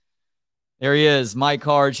There he is, Mike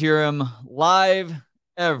Harge. Hear him live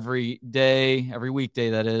every day, every weekday,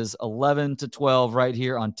 that is, 11 to 12 right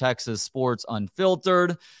here on Texas Sports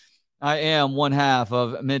Unfiltered. I am one half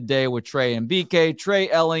of Midday with Trey and BK. Trey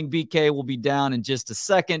Elling, BK will be down in just a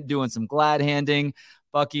second doing some glad handing.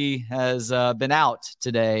 Bucky has been out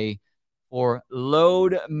today for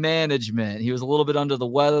load management. He was a little bit under the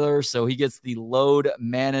weather, so he gets the load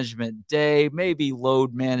management day, maybe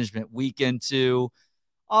load management weekend too.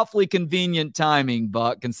 Awfully convenient timing,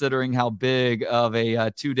 Buck, considering how big of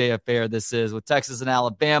a two-day affair this is with Texas and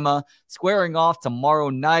Alabama squaring off tomorrow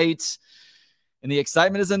night. And the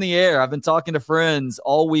excitement is in the air. I've been talking to friends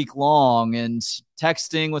all week long and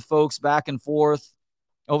texting with folks back and forth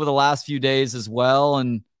over the last few days as well.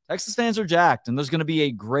 And Texas fans are jacked, and there's going to be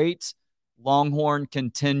a great Longhorn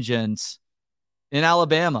contingent in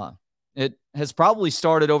Alabama. It has probably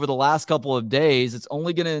started over the last couple of days. It's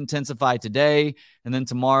only going to intensify today. And then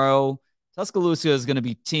tomorrow, Tuscaloosa is going to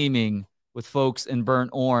be teeming with folks in burnt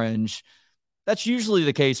orange. That's usually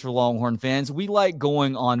the case for Longhorn fans. We like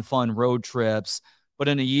going on fun road trips. But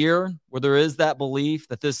in a year where there is that belief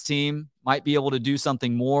that this team might be able to do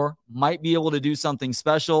something more, might be able to do something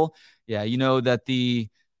special, yeah, you know that the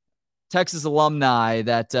Texas alumni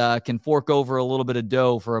that can fork over a little bit of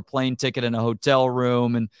dough for a plane ticket and a hotel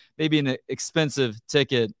room and maybe an expensive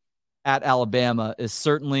ticket at Alabama is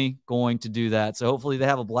certainly going to do that. So hopefully they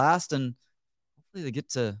have a blast and hopefully they get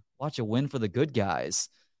to watch a win for the good guys.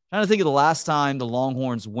 I'm trying to think of the last time the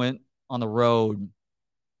Longhorns went on the road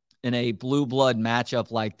in a blue blood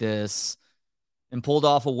matchup like this and pulled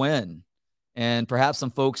off a win. And perhaps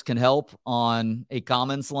some folks can help on a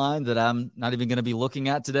comments line that I'm not even going to be looking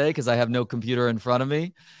at today because I have no computer in front of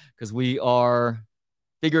me because we are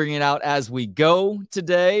figuring it out as we go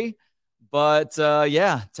today. But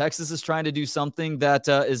yeah, Texas is trying to do something that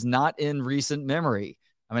is not in recent memory.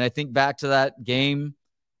 I mean, I think back to that game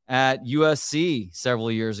at USC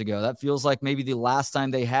several years ago. That feels like maybe the last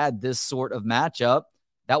time they had this sort of matchup.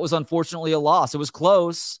 That was unfortunately a loss. It was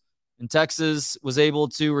close. And Texas was able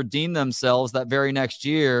to redeem themselves that very next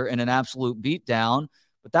year in an absolute beatdown,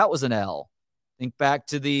 but that was an L. Think back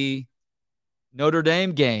to the Notre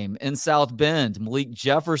Dame game in South Bend, Malik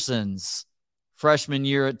Jefferson's freshman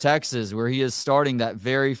year at Texas, where he is starting that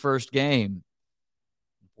very first game.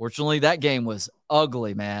 Unfortunately, that game was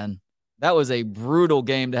ugly, man. That was a brutal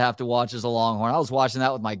game to have to watch as a Longhorn. I was watching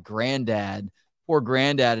that with my granddad. Poor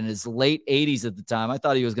granddad in his late 80s at the time. I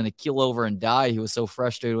thought he was going to keel over and die. He was so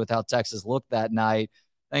frustrated with how Texas looked that night.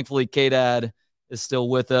 Thankfully, K-Dad is still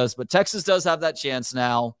with us. But Texas does have that chance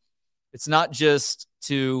now. It's not just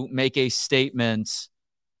to make a statement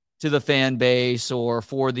to the fan base or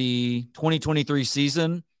for the 2023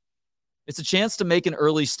 season. It's a chance to make an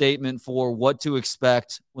early statement for what to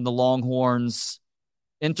expect when the Longhorns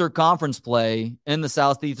enter conference play in the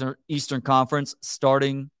Southeastern Conference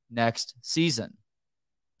starting next season.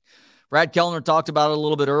 Brad Kellner talked about it a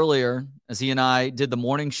little bit earlier as he and I did the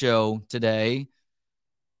morning show today.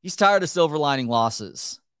 He's tired of silver lining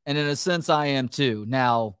losses. And in a sense, I am too.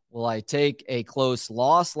 Now, will I take a close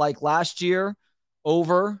loss like last year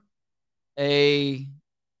over a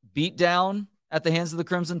beatdown at the hands of the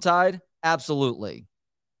Crimson Tide? Absolutely.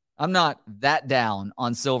 I'm not that down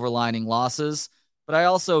on silver lining losses, but I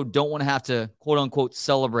also don't want to have to, quote unquote,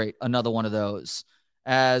 celebrate another one of those.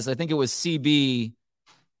 As I think it was CB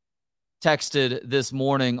texted this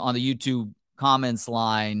morning on the YouTube comments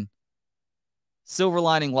line, silver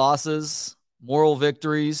lining losses, moral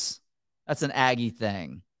victories, that's an Aggie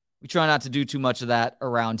thing. We try not to do too much of that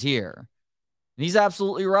around here. And he's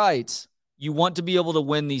absolutely right. You want to be able to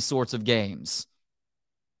win these sorts of games.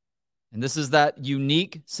 And this is that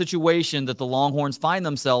unique situation that the Longhorns find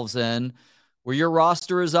themselves in where your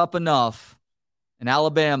roster is up enough. In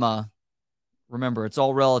Alabama, remember, it's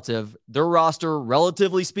all relative. Their roster,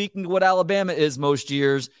 relatively speaking to what Alabama is most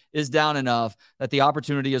years, is down enough that the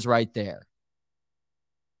opportunity is right there.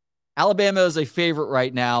 Alabama is a favorite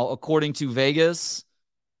right now, according to Vegas.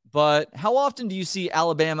 But how often do you see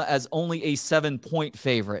Alabama as only a 7-point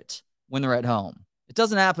favorite when they're at home? It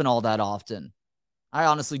doesn't happen all that often. I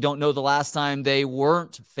honestly don't know the last time they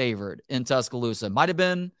weren't favored in Tuscaloosa. Might have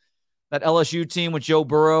been that LSU team with Joe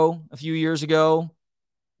Burrow a few years ago.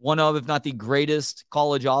 One of, if not the greatest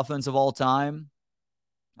college offense of all time.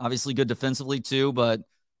 Obviously good defensively too, but it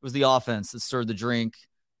was the offense that stirred the drink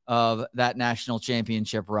of that national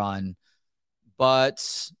championship run. But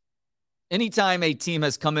anytime a team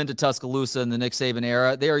has come into Tuscaloosa in the Nick Saban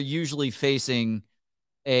era, they are usually facing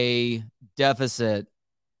a deficit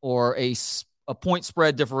or a point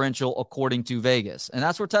spread differential according to Vegas. And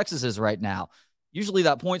that's where Texas is right now. Usually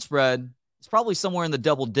that point spread It's probably somewhere in the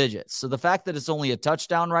double digits. So the fact that it's only a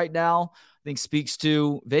touchdown right now, I think speaks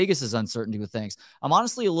to Vegas's uncertainty with things. I'm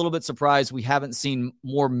honestly a little bit surprised we haven't seen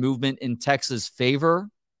more movement in Texas' favor,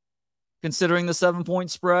 considering the 7-point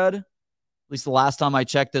spread, at least the last time I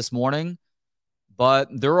checked this morning. But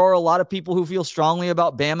there are a lot of people who feel strongly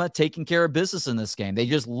about Bama taking care of business in this game. They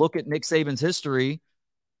just look at Nick Saban's history,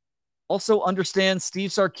 also understand Steve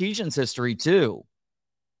Sarkisian's history too,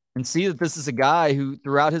 and see that this is a guy who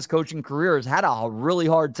throughout his coaching career has had a really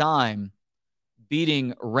hard time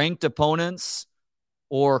beating ranked opponents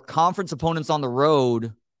or conference opponents on the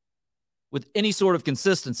road with any sort of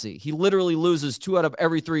consistency. He literally loses 2 out of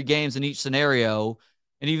every 3 games in each scenario.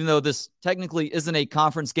 And even though this technically isn't a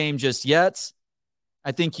conference game just yet,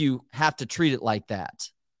 I think you have to treat it like that.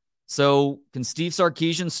 So can Steve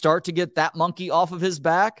Sarkisian start to get that monkey off of his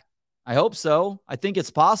back? I hope so. I think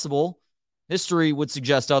it's possible. History would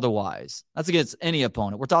suggest otherwise. That's against any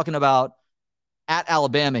opponent. We're talking about at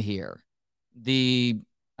Alabama here. I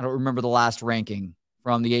don't remember the last ranking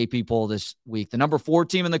from the AP poll this week. The number 4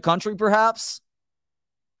 team in the country, perhaps?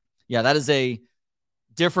 Yeah, that is a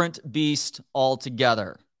different beast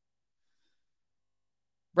altogether.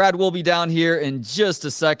 Brad will be down here in just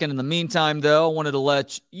a second. In the meantime, though, I wanted to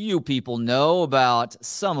let you people know about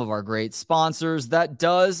some of our great sponsors. That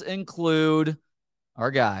does include our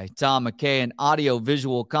guy, Tom McKay, and Audio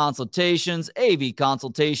Visual Consultations.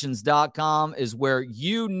 avconsultations.com is where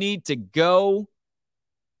you need to go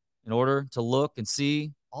in order to look and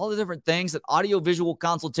see all the different things that Audio Visual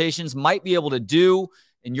Consultations might be able to do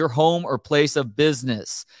in your home or place of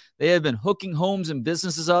business. They have been hooking homes and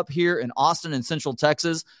businesses up here in Austin and Central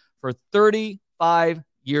Texas for 35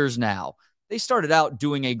 years now. They started out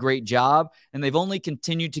doing a great job, and they've only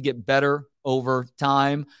continued to get better over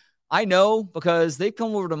time. I know because they've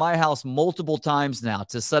come over to my house multiple times now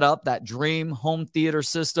to set up that dream home theater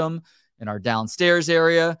system in our downstairs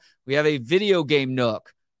area. We have a video game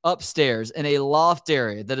nook upstairs in a loft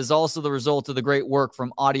area that is also the result of the great work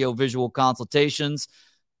from Audio Visual Consultations.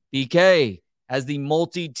 BK has the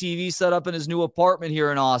multi-TV setup in his new apartment here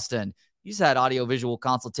in Austin. He's had Audio Visual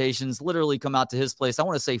Consultations literally come out to his place, I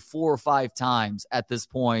want to say 4 or 5 times at this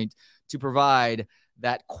point, to provide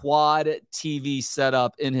that quad TV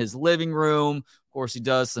setup in his living room. Of course, he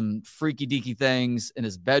does some freaky deaky things in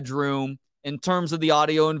his bedroom in terms of the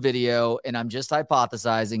audio and video, and I'm just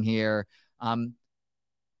hypothesizing here.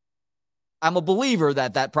 I'm a believer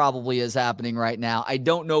that that probably is happening right now. I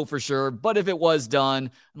don't know for sure, but if it was done,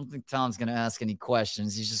 I don't think Tom's going to ask any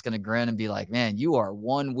questions. He's just going to grin and be like, man, you are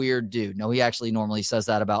one weird dude. No, he actually normally says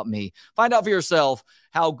that about me. Find out for yourself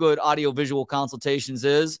how good Audio Visual Consultations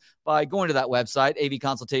is by going to that website,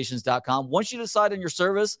 avconsultations.com. Once you decide on your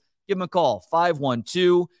service, give them a call,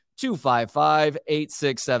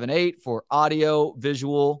 512-255-8678 for Audio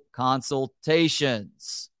Visual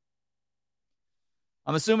Consultations.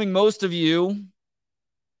 I'm assuming most of you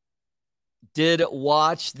did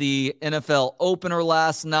watch the NFL opener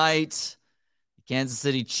last night. Kansas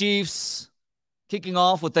City Chiefs kicking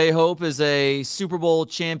off what they hope is a Super Bowl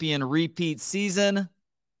champion repeat season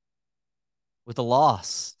with a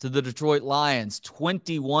loss to the Detroit Lions,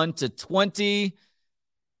 21-20.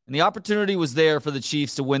 And the opportunity was there for the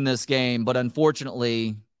Chiefs to win this game, but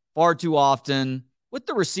unfortunately, far too often, with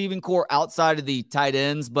the receiving core outside of the tight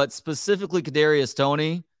ends, but specifically Kadarius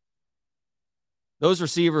Toney, those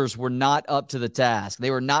receivers were not up to the task. They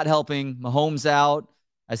were not helping Mahomes out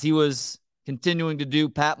as he was continuing to do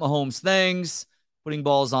Pat Mahomes things, putting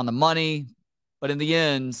balls on the money. But in the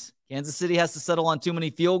end, Kansas City has to settle on too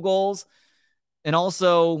many field goals and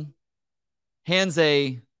also hands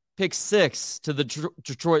a pick 6 to the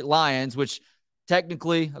Detroit Lions, which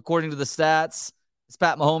technically, according to the stats, it's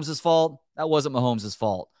Pat Mahomes' fault. That wasn't Mahomes'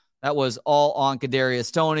 fault. That was all on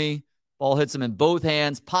Kadarius Toney. Ball hits him in both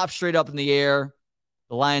hands, pops straight up in the air.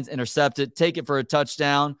 The Lions intercept it, take it for a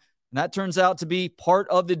touchdown. And that turns out to be part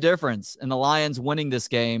of the difference in the Lions winning this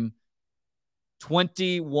game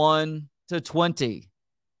 21-20.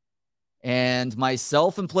 And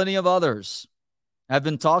myself and plenty of others have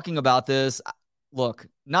been talking about this. Look,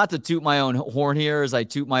 not to toot my own horn here as I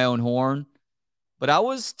toot my own horn, but I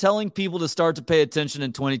was telling people to start to pay attention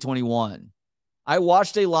in 2021. I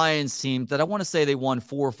watched a Lions team that I want to say they won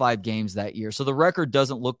 4 or 5 games that year, so the record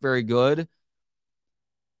doesn't look very good.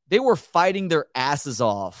 They were fighting their asses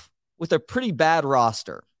off with a pretty bad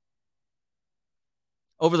roster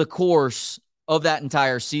over the course of that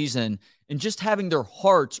entire season and just having their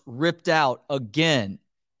hearts ripped out again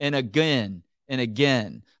and again and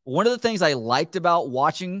again. One of the things I liked about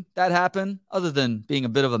watching that happen, other than being a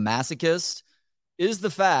bit of a masochist, is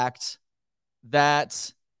the fact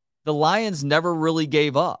that the Lions never really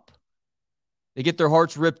gave up. They get their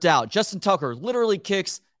hearts ripped out. Justin Tucker literally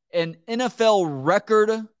kicks an NFL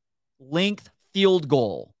record length field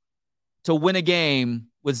goal to win a game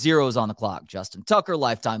with zeros on the clock. Justin Tucker,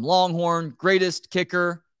 lifetime Longhorn, greatest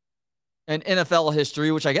kicker in NFL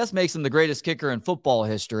history, which I guess makes him the greatest kicker in football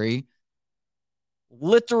history,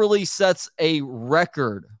 literally sets a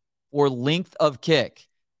record for length of kick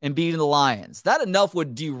and beating the Lions. That enough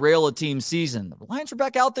would derail a team's season. The Lions are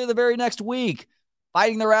back out there the very next week,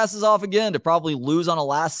 fighting their asses off again to probably lose on a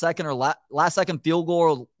last second field goal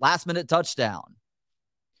or last minute touchdown.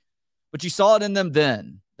 But you saw it in them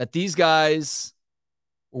then, that these guys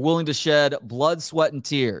were willing to shed blood, sweat, and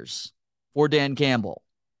tears for Dan Campbell.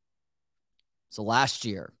 So last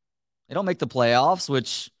year, they don't make the playoffs,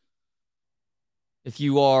 which if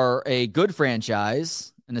you are a good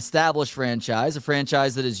franchise, an established franchise, a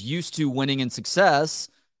franchise that is used to winning and success,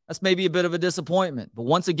 that's maybe a bit of a disappointment. But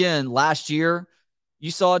once again, last year,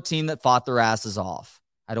 you saw a team that fought their asses off.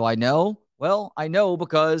 How do I know? Well, I know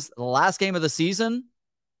because the last game of the season,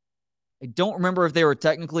 I don't remember if they were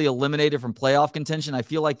technically eliminated from playoff contention. I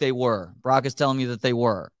feel like they were. Brock is telling me that they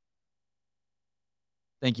were.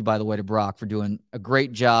 Thank you, by the way, to Brock for doing a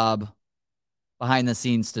great job behind the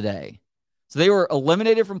scenes today. So they were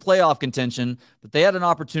eliminated from playoff contention, but they had an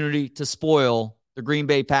opportunity to spoil the Green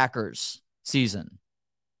Bay Packers season.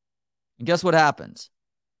 And guess what happened?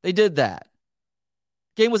 They did that.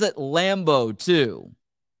 The game was at Lambeau, too,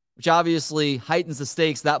 which obviously heightens the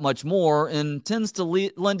stakes that much more and tends to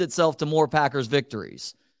lend itself to more Packers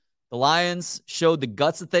victories. The Lions showed the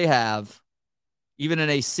guts that they have, even in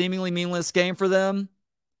a seemingly meaningless game for them,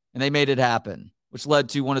 and they made it happen, which led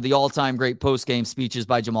to one of the all-time great post-game speeches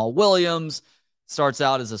by Jamal Williams. Starts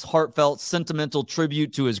out as this heartfelt, sentimental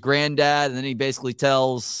tribute to his granddad, and then he basically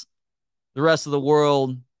tells the rest of the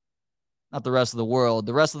world, not the rest of the world,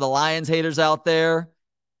 the rest of the Lions haters out there,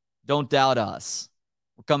 don't doubt us.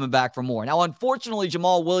 We're coming back for more. Now, unfortunately,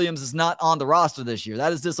 Jamal Williams is not on the roster this year.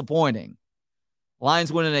 That is disappointing.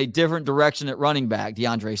 Lions went in a different direction at running back.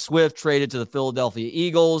 DeAndre Swift traded to the Philadelphia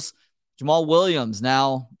Eagles. Jamal Williams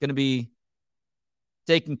now going to be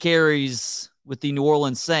taking carries with the New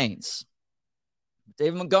Orleans Saints.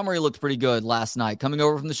 David Montgomery looked pretty good last night, coming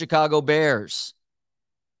over from the Chicago Bears.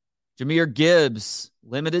 Jahmyr Gibbs,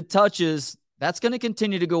 limited touches. That's going to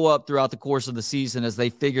continue to go up throughout the course of the season as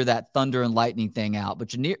they figure that thunder and lightning thing out. But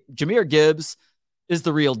Jahmyr Gibbs is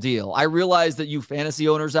the real deal. I realize that you fantasy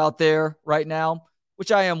owners out there right now,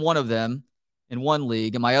 which I am one of them in one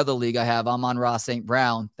league. In my other league, I have Amon-Ra St.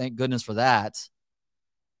 Brown. Thank goodness for that.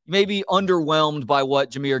 You may be underwhelmed by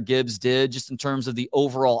what Jahmyr Gibbs did just in terms of the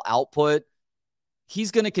overall output.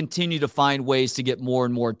 He's going to continue to find ways to get more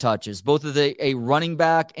and more touches, both as a running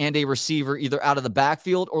back and a receiver, either out of the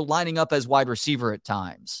backfield or lining up as wide receiver at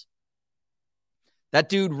times. That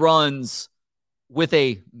dude runs with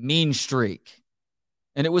a mean streak,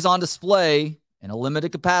 and it was on display in a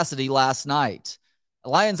limited capacity last night.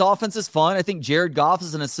 The Lions offense is fun. I think Jared Goff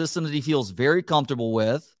is in a system that he feels very comfortable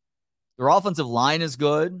with. Their offensive line is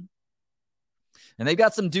good, and they've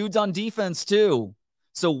got some dudes on defense too.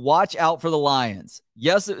 So watch out for the Lions.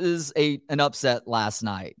 Yes, it is an upset last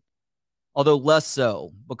night, although less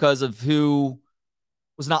so because of who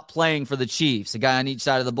was not playing for the Chiefs, a guy on each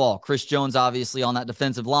side of the ball. Chris Jones, obviously, on that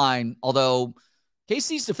defensive line, although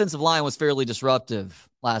KC's defensive line was fairly disruptive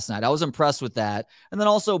last night. I was impressed with that. And then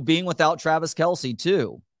also being without Travis Kelce,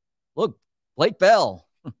 too. Look, Blake Bell,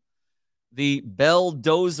 the Bell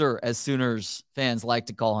Dozer, as Sooners fans like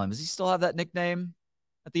to call him. Does he still have that nickname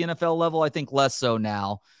at the NFL level? I think less so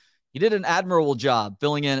now. He did an admirable job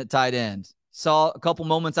filling in at tight end. Saw a couple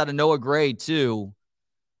moments out of Noah Gray, too.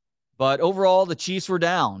 But overall, the Chiefs were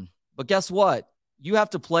down. But guess what? You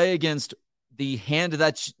have to play against the hand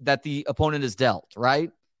that the opponent is dealt, right?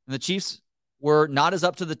 And the Chiefs were not as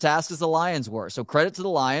up to the task as the Lions were. So credit to the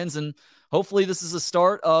Lions, and hopefully this is a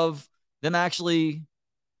start of them actually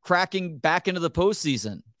cracking back into the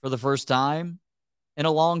postseason for the first time in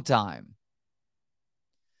a long time.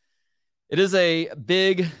 It is a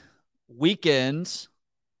big weekend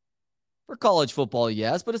for college football,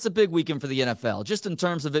 yes, but it's a big weekend for the NFL, just in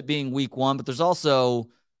terms of it being week one, but there's also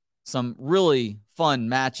some really fun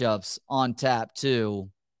matchups on tap, too.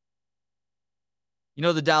 You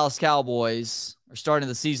know, the Dallas Cowboys are starting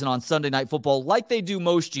the season on Sunday Night Football like they do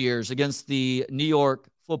most years against the New York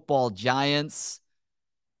Football Giants.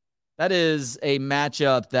 That is a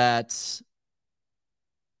matchup that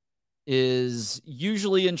is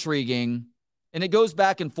usually intriguing, and it goes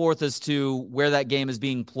back and forth as to where that game is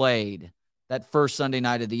being played that first Sunday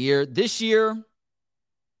night of the year. This year,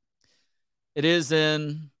 it is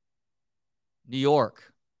in New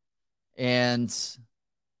York, and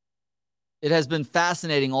it has been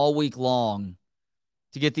fascinating all week long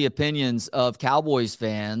to get the opinions of Cowboys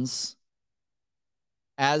fans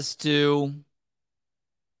as to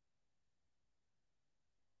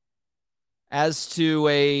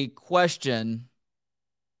a question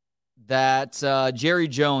that Jerry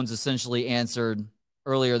Jones essentially answered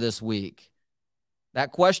earlier this week.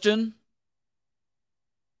 That question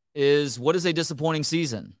is, what is a disappointing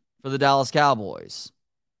season for the Dallas Cowboys?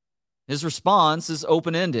 His response is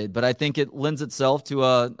open-ended, but I think it lends itself to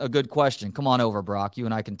a good question. Come on over, Brock. You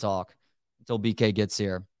and I can talk until BK gets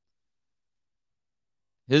here.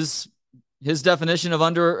 His definition of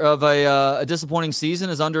a disappointing season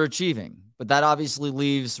is underachieving, but that obviously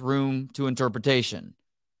leaves room to interpretation.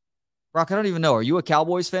 Brock, I don't even know. Are you a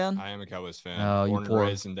Cowboys fan? I am a Cowboys fan. Oh, born and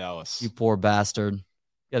raised in Dallas. You poor bastard.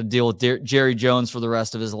 Got to deal with Jerry Jones for the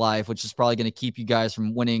rest of his life, which is probably going to keep you guys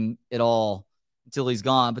from winning it all until he's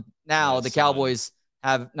gone. But now the Cowboys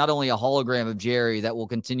have not only a hologram of Jerry that will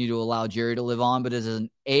continue to allow Jerry to live on, but is an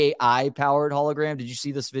AI-powered hologram. Did you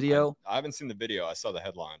see this video? I haven't seen the video. I saw the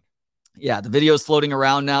headline. Yeah, the video's floating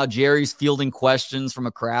around now. Jerry's fielding questions from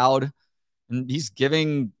a crowd, and he's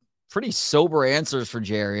giving pretty sober answers for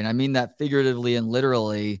Jerry. And I mean that figuratively and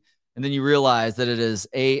literally. And then you realize that it is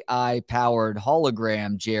AI-powered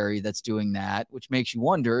hologram Jerry that's doing that, which makes you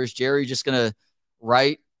wonder, is Jerry just going to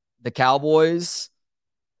write the Cowboys,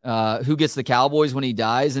 who gets the Cowboys when he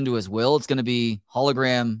dies, into his will? It's going to be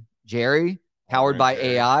hologram Jerry, powered by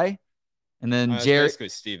Jerry. AI. And then Jerry. Basically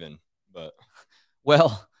Steven, but.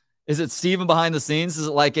 Well, is it Steven behind the scenes? Is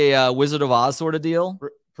it like a Wizard of Oz sort of deal?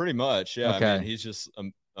 Pretty much, yeah. Okay. I mean, he's just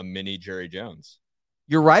a mini Jerry Jones.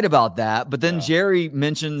 You're right about that. But then Jerry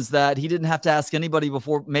mentions that he didn't have to ask anybody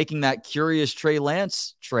before making that curious Trey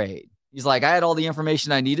Lance trade. He's like, I had all the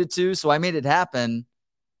information I needed to, so I made it happen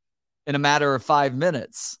in a matter of 5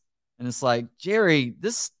 minutes. And it's like, Jerry,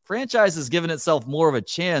 this franchise has given itself more of a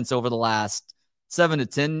chance over the last 7 to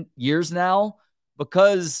 10 years now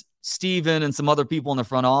because Steven and some other people in the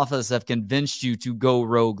front office have convinced you to go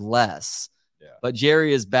rogue less. Yeah. But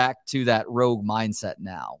Jerry is back to that rogue mindset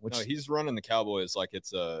now. No, he's running the Cowboys like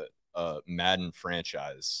it's a Madden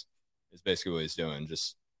franchise is basically what he's doing.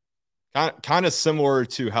 Just kind of similar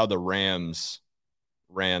to how the Rams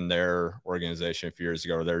ran their organization a few years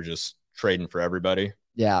ago, where they're just trading for everybody.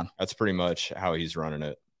 Yeah. That's pretty much how he's running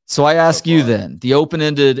it. So I ask you then, the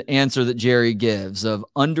open-ended answer that Jerry gives of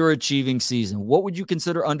underachieving season, what would you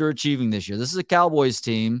consider underachieving this year? This is a Cowboys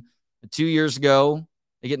team. 2 years ago,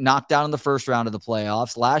 they get knocked out in the first round of the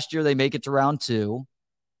playoffs. Last year, they make it to round 2.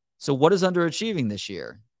 So what is underachieving this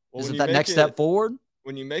year? Is it that next step forward?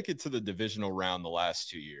 When you make it to the divisional round the last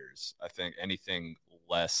 2 years, I think anything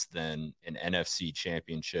less than an NFC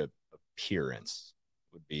championship appearance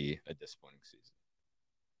would be a disappointing season.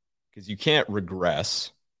 Because you can't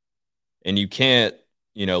regress and you can't,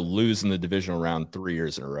 lose in the divisional round 3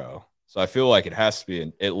 years in a row. So I feel like it has to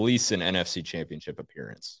be at least an NFC championship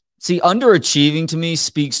appearance. See, underachieving to me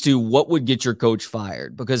speaks to what would get your coach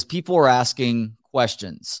fired, because people are asking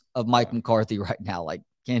questions of Mike McCarthy right now. Like,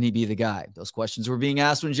 can he be the guy? Those questions were being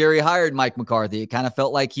asked when Jerry hired Mike McCarthy. It kind of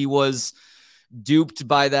felt like he was duped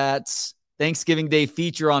by that Thanksgiving Day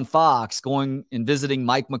feature on Fox, going and visiting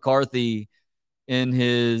Mike McCarthy in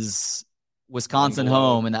his Wisconsin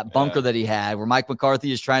home in that bunker that he had, where Mike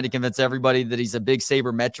McCarthy is trying to convince everybody that he's a big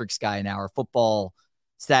sabermetrics guy now, or football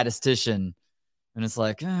statistician. And it's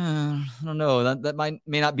like, I don't know. That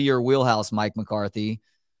may not be your wheelhouse, Mike McCarthy.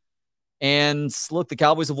 And look, the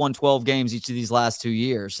Cowboys have won 12 games each of these last 2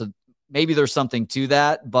 years. So maybe there's something to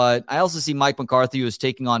that. But I also see Mike McCarthy who is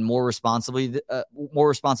taking on more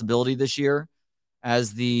responsibility this year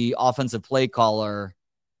as the offensive play caller.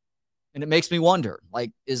 And it makes me wonder,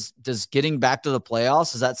 like, does getting back to the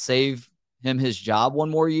playoffs, does that save him his job one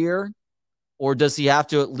more year? Or does he have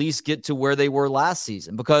to at least get to where they were last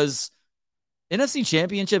season? Because NFC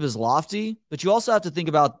Championship is lofty, but you also have to think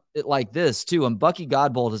about it like this, too. And Bucky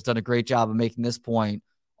Godbold has done a great job of making this point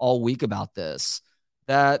all week about this,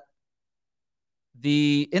 that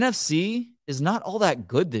the NFC is not all that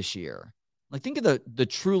good this year. Like, think of the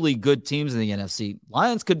truly good teams in the NFC.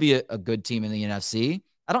 Lions could be a good team in the NFC.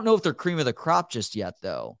 I don't know if they're cream of the crop just yet,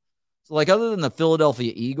 though. So, like, other than the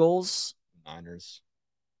Philadelphia Eagles,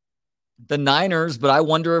 the Niners, but I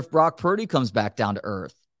wonder if Brock Purdy comes back down to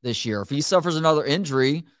earth this year. If he suffers another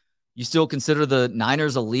injury, you still consider the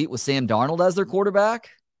Niners elite with Sam Darnold as their quarterback?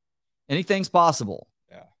 Anything's possible.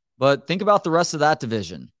 Yeah. But think about the rest of that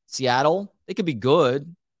division. Seattle, they could be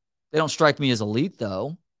good. They don't strike me as elite,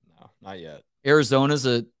 though. No, not yet. Arizona's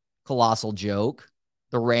a colossal joke.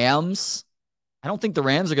 The Rams, I don't think the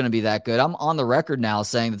Rams are going to be that good. I'm on the record now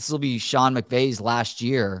saying that this will be Sean McVay's last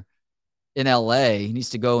year in LA. He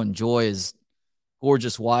needs to go enjoy his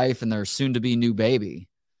gorgeous wife and their soon to be new baby.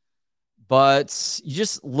 But you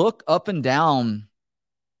just look up and down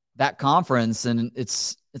that conference, and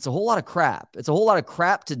it's a whole lot of crap. It's a whole lot of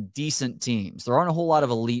crap to decent teams. There aren't a whole lot of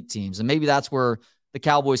elite teams, and maybe that's where the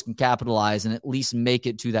Cowboys can capitalize and at least make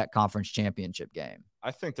it to that conference championship game.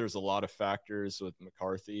 I think there's a lot of factors with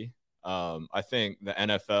McCarthy. I think the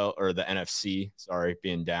NFL or the NFC,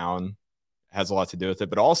 being down has a lot to do with it.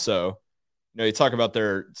 But also, you talk about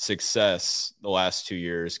their success the last 2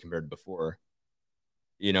 years compared to before.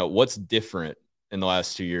 What's different in the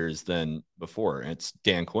last 2 years than before? It's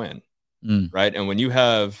Dan Quinn, right? And when you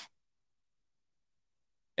have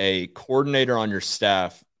a coordinator on your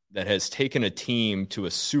staff that has taken a team to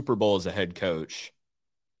a Super Bowl as a head coach,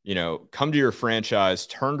 come to your franchise,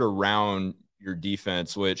 turned around your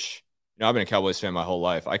defense, which, I've been a Cowboys fan my whole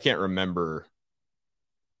life. I can't remember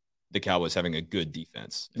the Cowboys having a good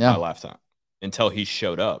defense in my lifetime until he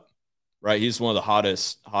showed up, right? He's one of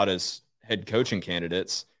the hottest head coaching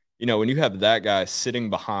candidates. When you have that guy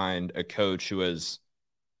sitting behind a coach who has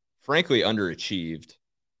frankly underachieved,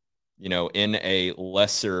 in a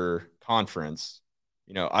lesser conference,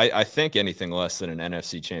 I think anything less than an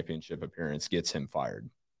NFC championship appearance gets him fired.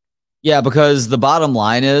 Yeah, because the bottom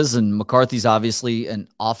line is, and McCarthy's obviously an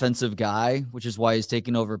offensive guy, which is why he's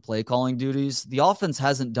taking over play calling duties. The offense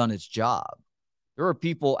hasn't done its job. There are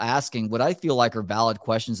people asking what I feel like are valid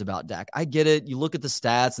questions about Dak. I get it. You look at the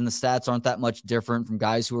stats, and the stats aren't that much different from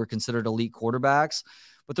guys who are considered elite quarterbacks,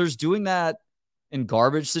 but there's doing that in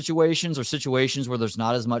garbage situations or situations where there's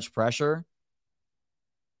not as much pressure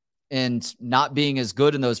and not being as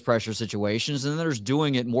good in those pressure situations. And then there's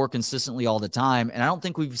doing it more consistently all the time. And I don't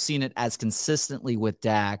think we've seen it as consistently with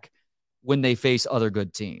Dak when they face other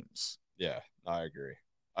good teams. Yeah, I agree.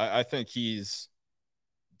 I think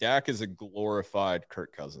Dak is a glorified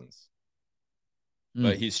Kirk Cousins,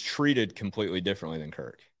 but he's treated completely differently than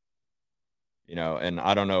Kirk, and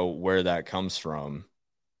I don't know where that comes from,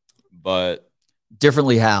 but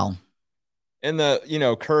differently how? In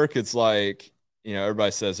the, Kirk, it's like,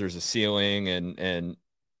 everybody says there's a ceiling and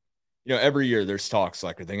every year there's talks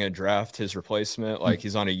like, are they going to draft his replacement? Like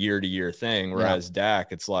he's on a year-to-year thing. Whereas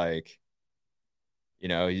Dak, it's like,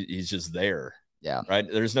 he's just there. Yeah.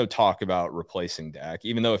 Right. There's no talk about replacing Dak,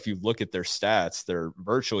 even though if you look at their stats, they're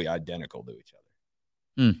virtually identical to each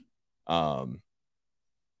other.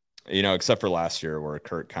 Except for last year where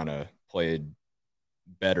Kirk kind of played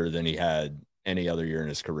better than he had any other year in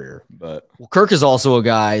his career. But Kirk is also a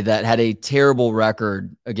guy that had a terrible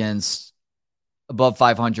record against above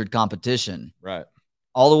 500 competition. Right.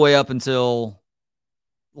 All the way up until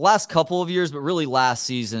the last couple of years, but really last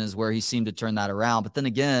season is where he seemed to turn that around. But then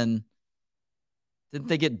again, didn't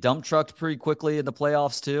they get dump trucked pretty quickly in the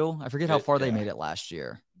playoffs too? I forget how far they made it last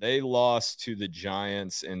year. They lost to the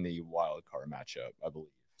Giants in the wild card matchup, I believe.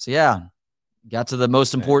 So got to the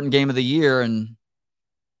most important game of the year, and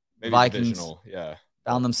maybe Vikings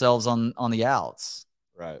found themselves on the outs.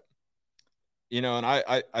 Right. And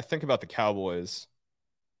I think about the Cowboys.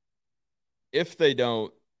 If they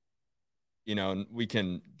don't, we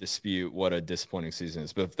can dispute what a disappointing season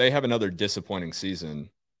is, but if they have another disappointing season,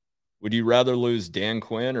 would you rather lose Dan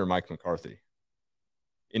Quinn or Mike McCarthy?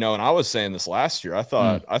 And I was saying this last year. I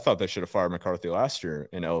thought they should have fired McCarthy last year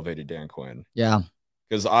and elevated Dan Quinn. Yeah.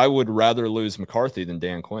 Because I would rather lose McCarthy than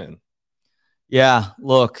Dan Quinn. Yeah,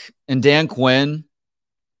 look, and Dan Quinn,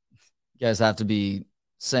 you guys have to be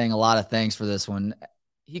saying a lot of thanks for this one.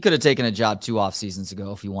 He could have taken a job 2 off seasons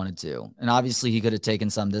ago if he wanted to. And obviously he could have taken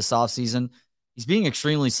some this off season. He's being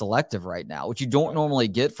extremely selective right now, which you don't normally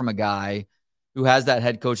get from a guy who has that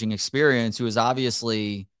head coaching experience, who is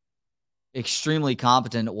obviously extremely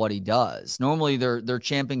competent at what he does. Normally they're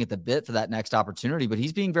champing at the bit for that next opportunity, but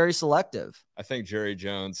he's being very selective. I think Jerry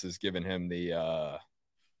Jones has given him the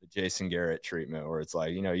Jason Garrett treatment, where it's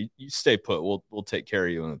like, you stay put. We'll take care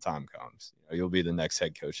of you when the time comes. You'll be the next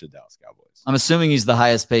head coach of the Dallas Cowboys. I'm assuming he's the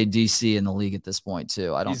highest paid DC in the league at this point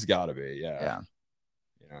too. He's got to be, yeah.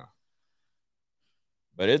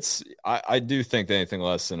 But I do think that anything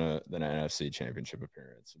less than an NFC championship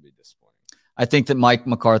appearance would be disappointing. I think that Mike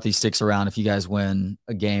McCarthy sticks around if you guys win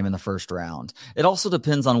a game in the first round. It also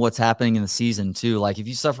depends on what's happening in the season too. Like if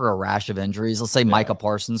you suffer a rash of injuries, let's say Micah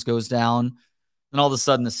Parsons goes down, then all of a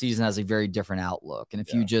sudden the season has a very different outlook. And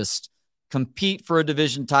if you just compete for a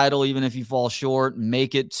division title, even if you fall short,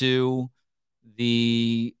 make it to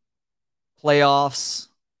the playoffs,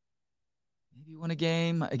 maybe win a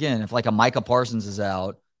game. Again, if like a Micah Parsons is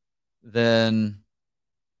out, then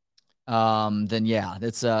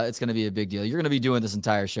it's going to be a big deal. You're going to be doing this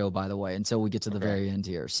entire show, by the way, until we get to the very end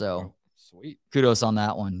here. So Sweet. Kudos on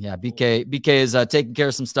that one. Yeah, BK is taking care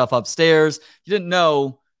of some stuff upstairs. You didn't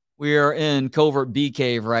know, we are in Covert Bee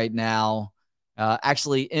Cave right now,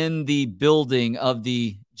 actually in the building of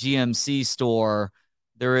the GMC store.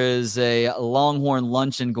 There is a Longhorn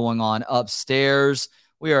luncheon going on upstairs.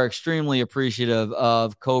 We are extremely appreciative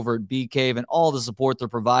of Covert Bee Cave and all the support they're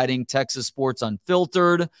providing. Texas Sports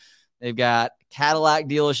Unfiltered. They've got Cadillac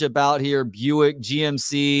dealership out here, Buick,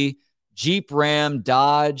 GMC, Jeep, Ram,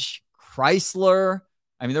 Dodge, Chrysler.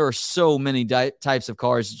 I mean, there are so many types of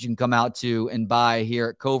cars that you can come out to and buy here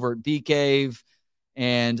at Covert Bee Cave.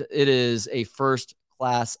 And it is a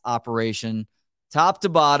first-class operation, top to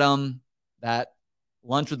bottom. That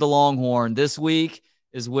Lunch with the Longhorn this week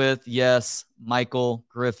is with, yes, Michael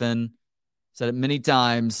Griffin. Said it many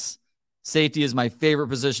times. Safety is my favorite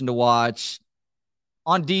position to watch.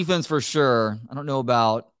 On defense, for sure. I don't know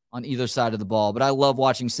about on either side of the ball, but I love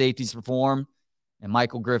watching safeties perform. And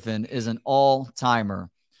Michael Griffin is an all-timer.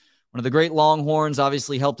 One of the great Longhorns,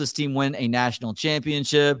 obviously helped his team win a national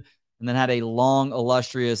championship and then had a long,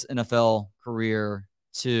 illustrious NFL career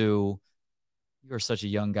too. You're such a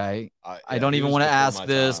young guy. I don't even want to ask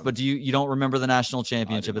this, but you don't remember the national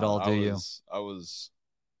championship at all, do you? I was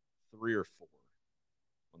 3 or 4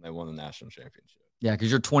 when they won the national championship. Yeah,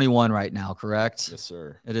 because you're 21 right now, correct? Yes,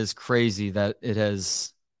 sir. It is crazy that it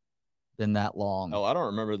has been that long. Oh, I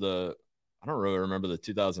don't really remember the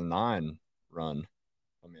 2009 run.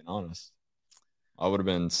 I mean, honest, I would have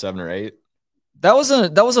been 7 or 8. That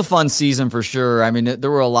was a fun season for sure. I mean,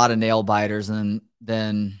 there were a lot of nail biters, and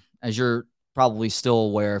then as you're probably still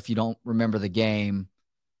aware, if you don't remember the game,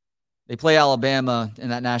 they play Alabama in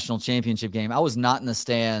that national championship game. I was not in the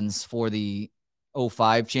stands for the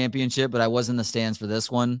 2005 championship, but I was in the stands for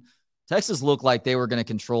this one. Texas looked like they were going to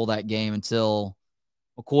control that game until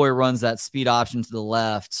McCoy runs that speed option to the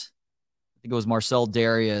left. I think it was Marcel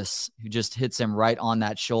Darius who just hits him right on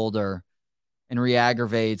that shoulder and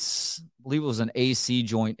re-aggravates, I believe it was an AC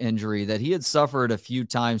joint injury that he had suffered a few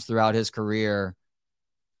times throughout his career.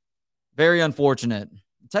 Very unfortunate.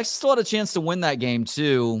 Texas still had a chance to win that game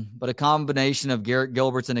too, but a combination of Garrett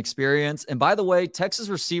Gilbert's inexperience. And by the way, Texas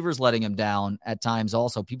receivers letting him down at times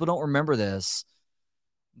also. People don't remember this,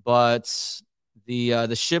 but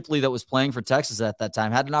the Shipley that was playing for Texas at that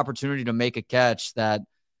time had an opportunity to make a catch that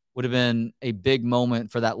would have been a big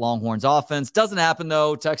moment for that Longhorns offense. Doesn't happen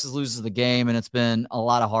though. Texas loses the game, and it's been a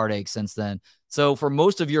lot of heartache since then. So for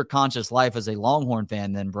most of your conscious life as a Longhorn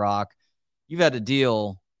fan then, Brock, you've had to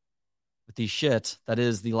deal with the shit that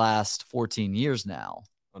is the last 14 years now.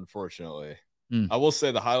 Unfortunately. I will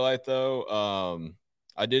say the highlight though,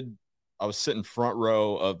 I was sitting front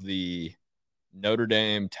row of the Notre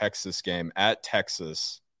Dame Texas game at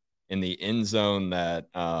Texas in the end zone that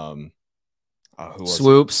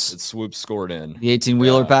Swoops scored in the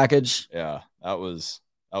 18-wheeler package. Yeah, that was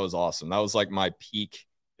awesome. That was like my peak.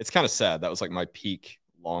 It's kind of sad. That was like my peak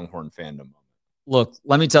Longhorn fandom moment. Look,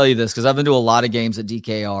 let me tell you this, because I've been to a lot of games at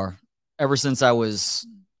DKR ever since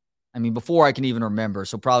before I can even remember.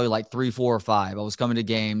 So probably like 3, 4, or 5. I was coming to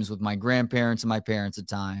games with my grandparents and my parents at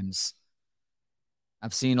times.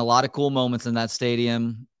 I've seen a lot of cool moments in that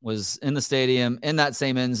stadium, was in the stadium in that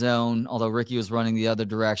same end zone, although Ricky was running the other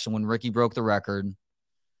direction when Ricky broke the record.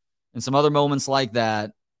 And some other moments like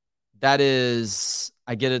that.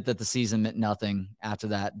 I get it that the season meant nothing after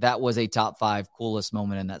that. That was a top 5 coolest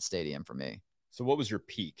moment in that stadium for me. So what was your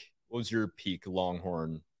peak? What was your peak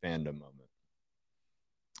Longhorn fandom moment?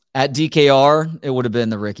 At DKR, it would have been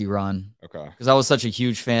the Ricky run. Okay. Because I was such a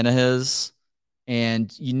huge fan of his.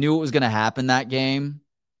 And you knew it was going to happen that game.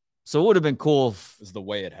 So it would have been cool if it was the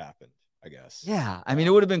way it happened, I guess. Yeah. I mean, it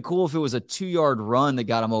would have been cool if it was a 2-yard run that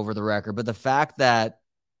got him over the record. But the fact that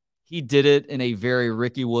he did it in a very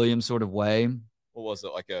Ricky Williams sort of way. What was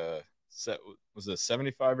it? Was it a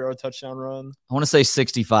 75-yard touchdown run? I want to say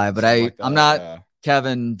 65, but I'm not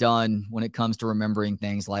Kevin Dunn when it comes to remembering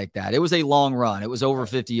things like that. It was a long run. It was over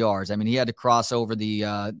 50 yards. I mean, he had to cross over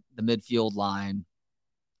the midfield line.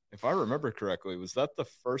 If I remember correctly, was that the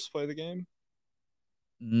first play of the game?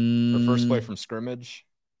 Or first play from scrimmage?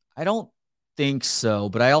 I don't think so,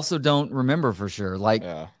 but I also don't remember for sure.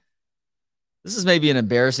 This is maybe an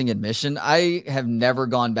embarrassing admission. I have never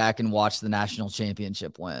gone back and watched the national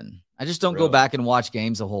championship win. I just don't go back and watch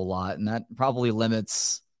games a whole lot, and that probably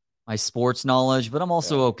limits my sports knowledge, but I'm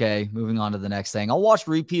also okay moving on to the next thing. I'll watch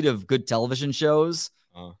repeat of good television shows,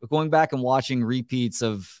 but going back and watching repeats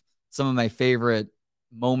of some of my favorite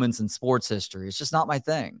moments in sports history, it's just not my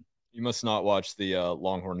thing. You must not watch the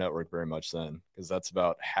Longhorn Network very much then, because that's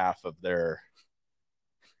about half of their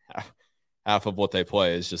half of what they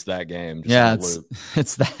play is just that game. Just Yeah, on a loop.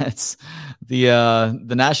 it's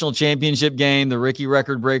the national championship game, the Ricky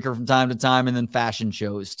record breaker from time to time, and then fashion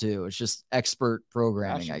shows too. It's just expert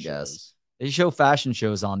programming, Fashion I guess. shows. They show fashion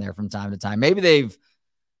shows on there from time to time. Maybe they've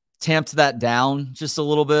tamped that down just a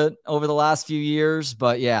little bit over the last few years,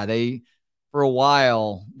 but yeah, for a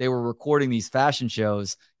while they were recording these fashion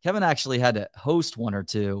shows. Kevin actually had to host one or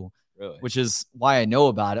two, really? Which is why I know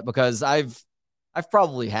about it, because I've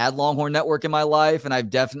probably had Longhorn Network in my life, and I've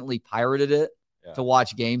definitely pirated it to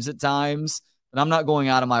watch games at times. But I'm not going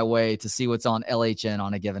out of my way to see what's on LHN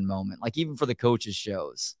on a given moment. Like even for the coaches'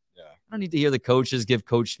 shows, I don't need to hear the coaches give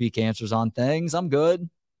coach speak answers on things. I'm good.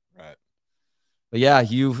 Right. But yeah,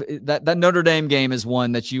 that Notre Dame game is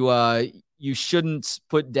one that you shouldn't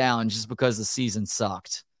put down just because the season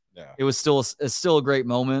sucked. Yeah. It was still a great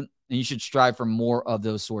moment, and you should strive for more of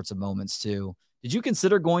those sorts of moments too. Did you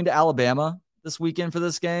consider going to Alabama this weekend for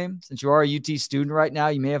this game? Since you are a UT student right now,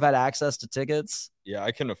 you may have had access to tickets. Yeah,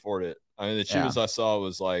 I can afford it. I mean, the cheapest I saw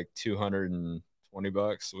was like $220,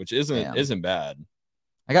 which isn't bad.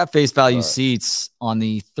 I got face value seats on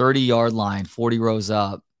the 30-yard line, 40 rows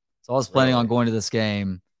up. So I was planning on going to this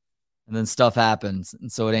game, and then stuff happens, and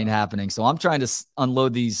so it ain't happening. So I'm trying to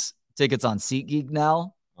unload these tickets on SeatGeek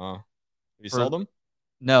now. Have you sold them?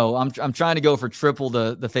 No, I'm trying to go for triple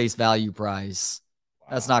the face value price. Wow.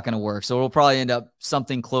 That's not going to work. So it'll probably end up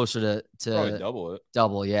something closer to probably double it.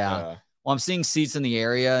 Double, yeah. Well, I'm seeing seats in the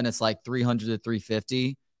area, and it's like 300 to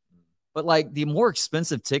 350. But like the more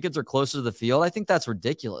expensive tickets are closer to the field. I think that's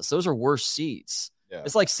ridiculous. Those are worse seats. Yeah.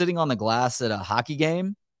 It's like sitting on the glass at a hockey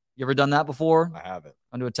game. You ever done that before? I haven't.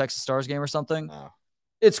 Gone to a Texas Stars game or something? No.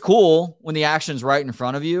 It's cool when the action's right in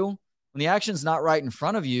front of you. When the action's not right in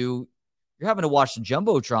front of you, you're having to watch the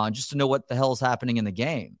Jumbotron just to know what the hell's happening in the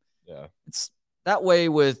game. Yeah. It's that way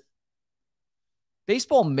with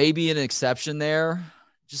baseball, maybe an exception there,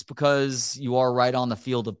 just because you are right on the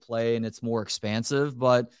field of play and it's more expansive.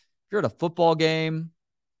 But if you're at a football game,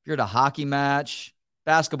 if you're at a hockey match,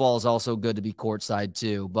 basketball is also good to be courtside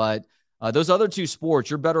too. But those other two sports,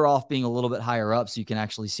 you're better off being a little bit higher up so you can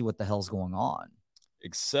actually see what the hell's going on.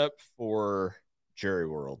 Except for Jerry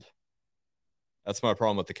World. That's my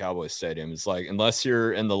problem with the Cowboys Stadium. It's like, unless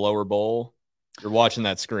you're in the lower bowl, you're watching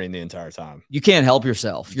that screen the entire time. You can't help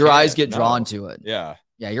yourself. Your eyes get drawn to it. Yeah.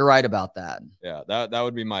 Yeah, you're right about that. Yeah, that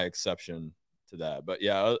would be my exception to that. But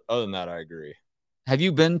yeah, other than that, I agree. Have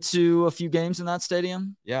you been to a few games in that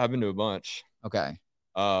stadium? Yeah, I've been to a bunch. Okay.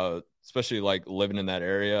 Especially like living in that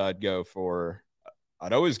area,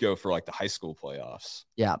 I'd always go for like the high school playoffs.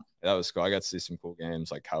 Yeah. That was cool. I got to see some cool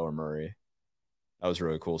games like Kyler Murray. That was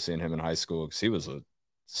really cool seeing him in high school because he was a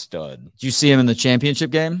stud. Did you see him in the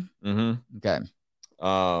championship game? Mm-hmm. Okay.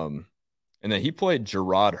 And then he played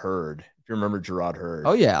Gerard Hurd. If you remember Gerard Hurd.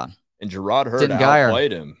 Oh, yeah. And Gerard Hurd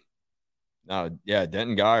outplayed him. No, yeah,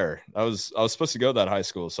 Denton Geyer. I was supposed to go to that high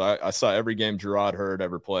school, so I saw every game Gerard Hurd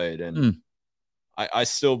ever played. And I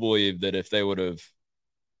still believe that if they would have,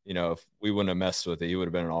 if we wouldn't have messed with it, he would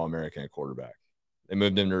have been an All-American at quarterback. They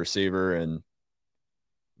moved him to receiver,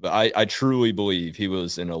 but I truly believe he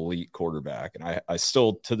was an elite quarterback. And I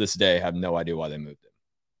still, to this day, have no idea why they moved him.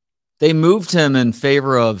 They moved him in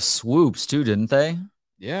favor of Swoops, too, didn't they?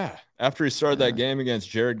 Yeah. After he started that game against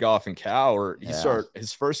Jared Goff and Cal,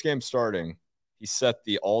 his first game starting, he set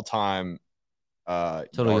the all-time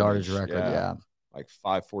total yardage record. Yeah. Like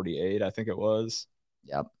 548, I think it was.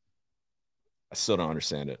 Yep. I still don't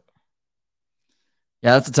understand it.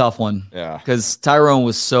 Yeah, that's a tough one. Yeah. Because Tyrone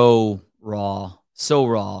was so raw,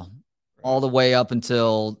 all the way up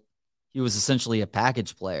until he was essentially a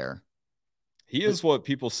package player. He is what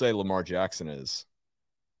people say Lamar Jackson is.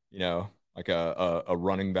 Like a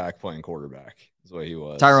running back playing quarterback is what he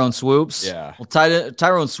was. Tyrone Swoops? Yeah. Well,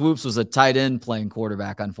 Tyrone Swoops was a tight end playing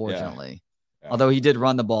quarterback, unfortunately. Yeah. Although he did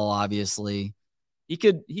run the ball, obviously. He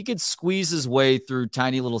could squeeze his way through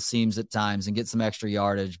tiny little seams at times and get some extra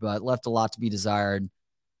yardage, but left a lot to be desired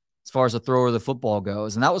as far as a thrower of the football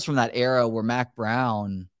goes. And that was from that era where Mac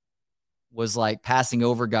Brown was like passing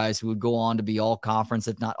over guys who would go on to be all conference,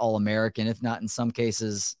 if not all American, if not in some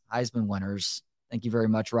cases Heisman winners. Thank you very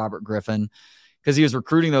much, Robert Griffin, because he was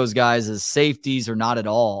recruiting those guys as safeties or not at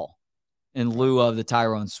all in lieu of the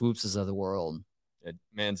Tyrone Swoopses of the world. Yeah,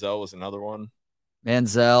 Manziel was another one.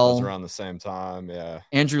 Manziel was around the same time. Yeah.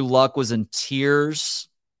 Andrew Luck was in tears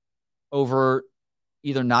over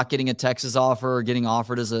either not getting a Texas offer or getting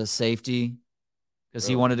offered as a safety because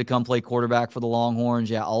he wanted to come play quarterback for the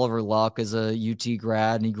Longhorns. Yeah. Oliver Luck is a UT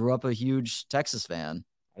grad and he grew up a huge Texas fan.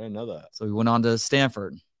 I didn't know that. So he went on to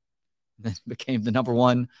Stanford and then became the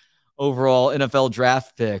 #1 overall NFL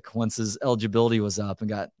draft pick once his eligibility was up and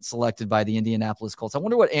got selected by the Indianapolis Colts. I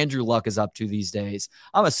wonder what Andrew Luck is up to these days.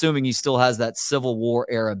 I'm assuming he still has that Civil War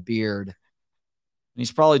era beard. And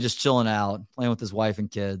he's probably just chilling out, playing with his wife and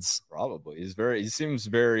kids. Probably. He seems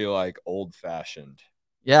very like old fashioned.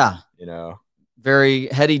 Yeah. You know, very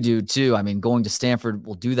heady dude too. I mean, going to Stanford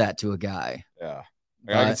will do that to a guy. Yeah.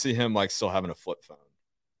 I can see him like still having a flip phone.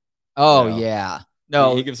 Oh, yeah.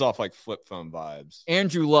 No, he gives off like flip phone vibes.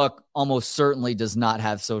 Andrew Luck almost certainly does not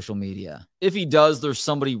have social media. If he does, there's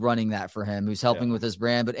somebody running that for him who's helping with his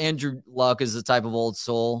brand. But Andrew Luck is the type of old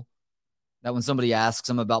soul that when somebody asks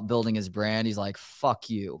him about building his brand, he's like, fuck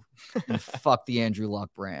you. And fuck the Andrew Luck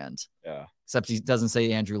brand. Yeah. Except he doesn't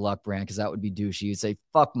say Andrew Luck brand because that would be douchey. He'd say,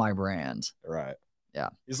 fuck my brand. Right. Yeah.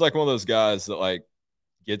 He's like one of those guys that like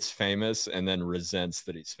gets famous and then resents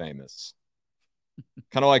that he's famous.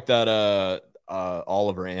 Kind of like that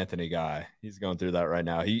Oliver Anthony guy. He's going through that right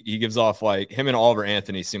now. He gives off like him and Oliver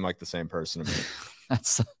Anthony seem like the same person to me.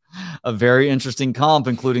 That's a very interesting comp,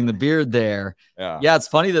 including the beard there. Yeah, it's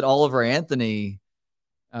funny that Oliver Anthony,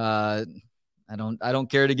 I don't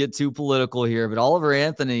care to get too political here, but Oliver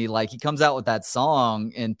Anthony, like he comes out with that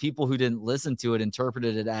song and people who didn't listen to it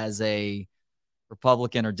interpreted it as a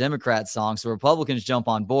Republican or Democrat song. So Republicans jump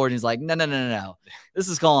on board. And he's like, no. This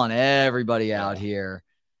is calling everybody out here.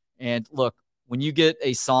 And look, when you get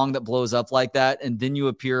a song that blows up like that, and then you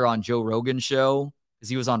appear on Joe Rogan's show, because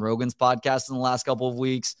he was on Rogan's podcast in the last couple of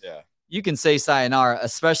weeks, you can say sayonara,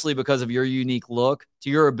 especially because of your unique look, to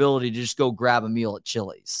your ability to just go grab a meal at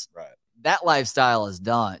Chili's. Right. That lifestyle is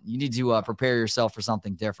done. You need to prepare yourself for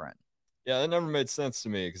something different. Yeah, that never made sense to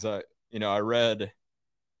me because I read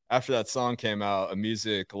after that song came out, a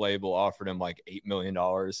music label offered him like $8 million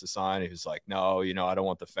to sign. He was like, no, I don't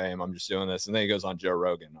want the fame. I'm just doing this. And then he goes on Joe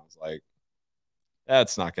Rogan. I was like,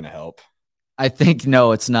 that's not going to help. I think,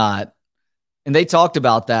 no, it's not. And they talked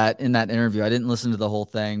about that in that interview. I didn't listen to the whole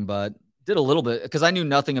thing, but did a little bit because I knew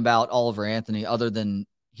nothing about Oliver Anthony other than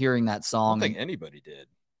hearing that song. I don't think anybody did.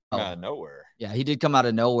 Out of nowhere. Yeah, he did come out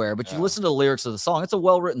of nowhere. But you listen to the lyrics of the song. It's a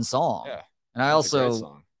well-written song. Yeah. And I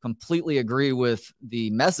also completely agree with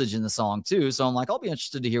the message in the song too. So I'm like, I'll be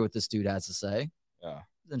interested to hear what this dude has to say. Yeah.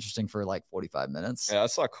 It's interesting for like 45 minutes. Yeah, I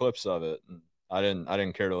saw clips of it. And I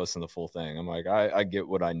didn't care to listen to the full thing. I'm like, I get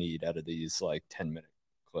what I need out of these like 10-minute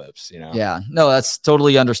clips, Yeah, no, that's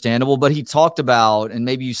totally understandable. But he talked about, and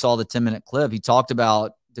maybe you saw the 10-minute clip, he talked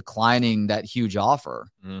about declining that huge offer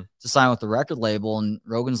to sign with the record label. And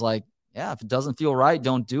Rogan's like, yeah, if it doesn't feel right,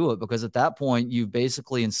 don't do it. Because at that point, you've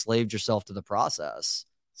basically enslaved yourself to the process.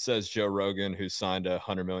 Says Joe Rogan, who signed a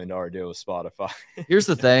 $100 million deal with Spotify. Here's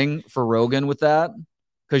the thing for Rogan with that.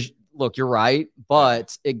 Because look, you're right,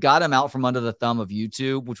 but it got him out from under the thumb of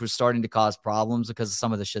YouTube, which was starting to cause problems because of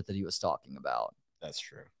some of the shit that he was talking about. That's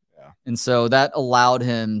true. Yeah. And so that allowed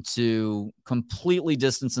him to completely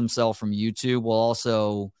distance himself from YouTube while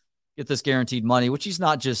also get this guaranteed money, which he's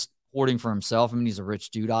not just hoarding for himself. I mean, he's a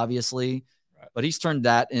rich dude, obviously, but he's turned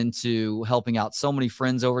that into helping out so many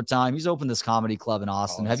friends over time. He's opened this comedy club in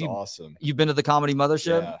Austin. Have you? Awesome. You've been to the Comedy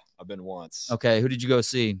Mothership? Yeah, I've been once. Okay. Who did you go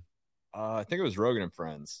see? I think it was Rogan and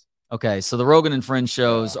Friends. Okay. So the Rogan and Friends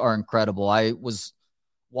shows are incredible. I was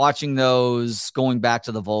watching those going back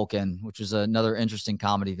to the Vulcan, which is another interesting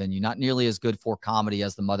comedy venue. Not nearly as good for comedy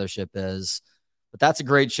as the Mothership is, but that's a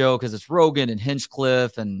great show because it's Rogan and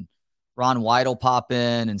Hinchcliffe and Ron White will pop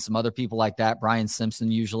in and some other people like that. Brian Simpson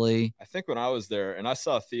usually. I think when I was there, and I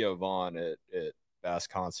saw Theo Vaughn at Bass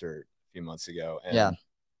Concert a few months ago, and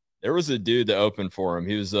there was a dude that opened for him.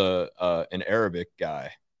 He was an Arabic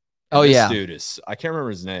guy. Oh, this yeah. Dude I can't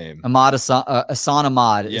remember his name. Hassan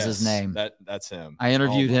Ahmad is his name. That's him. I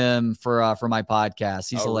interviewed him for my podcast.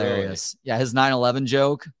 He's hilarious. Really? Yeah, his 9/11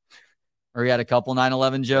 joke, or he had a couple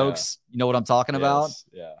 9/11 jokes. You know what I'm talking about?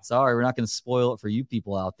 Yeah. Sorry, we're not going to spoil it for you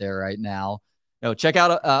people out there right now. No, check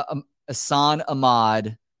out Hassan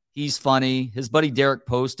Ahmad. He's funny. His buddy Derek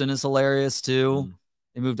Poston is hilarious too.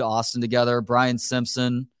 They moved to Austin together. Brian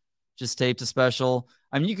Simpson just taped a special.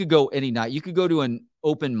 I mean, you could go any night. You could go to an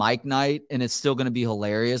open mic night and it's still going to be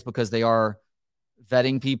hilarious because they are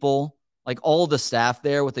vetting people. Like all the staff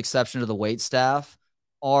there, with the exception of the wait staff,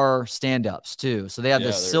 are stand-ups too. So they have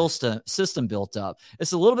this system built up.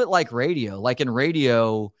 It's a little bit like radio. Like in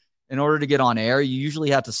radio, in order to get on air, you usually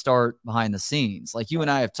have to start behind the scenes. Like you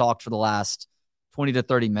and I have talked for the last 20 to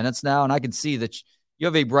 30 minutes now, and I can see that you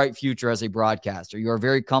have a bright future as a broadcaster. You are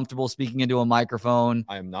very comfortable speaking into a microphone.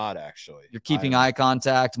 I am not, actually. You're keeping eye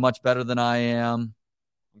contact much better than I am.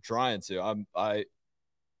 I'm trying to.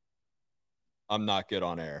 I'm not good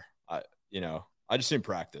on air. I just need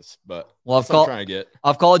practice, but well, that's what I'm trying to get.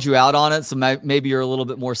 I've called you out on it, so maybe you're a little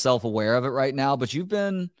bit more self-aware of it right now, but you've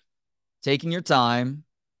been taking your time.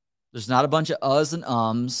 There's not a bunch of uhs and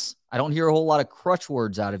ums. I don't hear a whole lot of crutch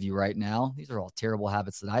words out of you right now. These are all terrible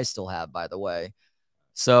habits that I still have, by the way.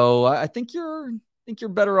 So I think you're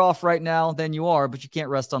better off right now than you are, but you can't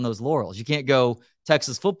rest on those laurels. You can't go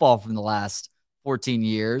Texas football from the last 14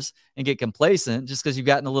 years and get complacent just because you've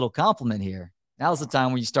gotten a little compliment here. Now's the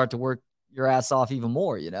time when you start to work your ass off even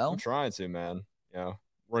more, you know? I'm trying to, man.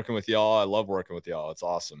 Working with y'all, I love working with y'all. It's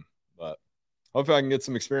awesome. But hopefully I can get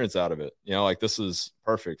some experience out of it. Like this is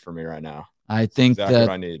perfect for me right now. I think exactly what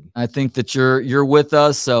I need. I think that you're with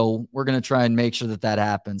us, so we're going to try and make sure that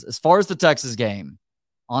happens. As far as the Texas game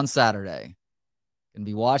on Saturday, going to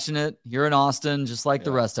be watching it here in Austin, just like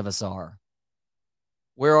the rest of us are.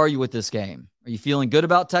 Where are you with this game? Are you feeling good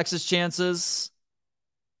about Texas' chances?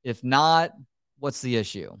 If not, what's the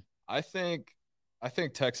issue? I think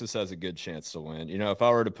Texas has a good chance to win. If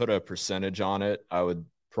I were to put a percentage on it, I would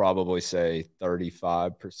probably say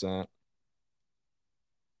 35%.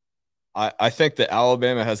 I think that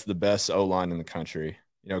Alabama has the best O-line in the country.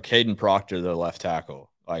 Caden Proctor, the left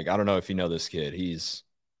tackle. Like, I don't know if you know this kid. He's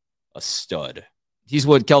a stud. He's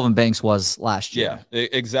what Kelvin Banks was last year. Yeah,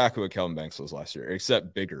 exactly what Kelvin Banks was last year,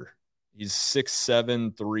 except bigger. He's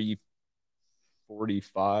 6'7",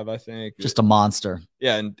 345, I think. Just a monster.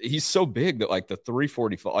 Yeah, and he's so big that like the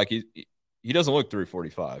 345, like he doesn't look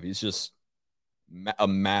 345. He's just a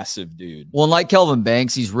massive dude. Well, and like Kelvin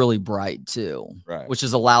Banks, he's really bright too, right? Which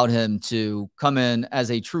has allowed him to come in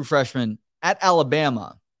as a true freshman at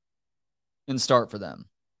Alabama and start for them.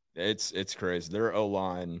 It's crazy. Their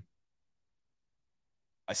O-line,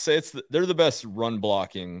 I say they're the best run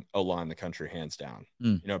blocking O-line in the country, hands down.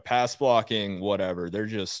 Pass blocking, whatever. They're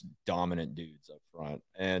just dominant dudes up front.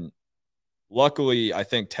 And luckily, I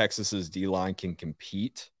think Texas's D-line can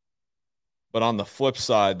compete. But on the flip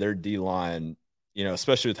side, their D-line,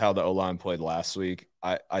 especially with how the O-line played last week,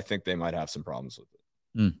 I think they might have some problems with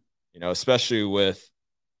it. Especially with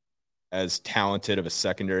as talented of a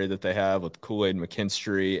secondary that they have with Kool-Aid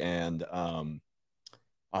McKinstry and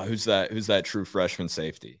who's that true freshman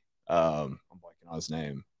safety? I'm blanking on his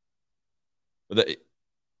name. But the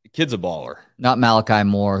kid's a baller. Not Malachi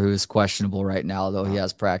Moore, who's questionable right now, though he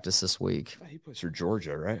has practice this week. He plays for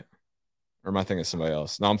Georgia, right? Or am I thinking of somebody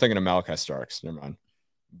else? No, I'm thinking of Malachi Starks. Never mind.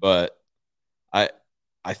 But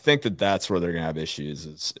I think that's where they're gonna have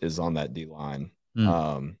issues is on that D line.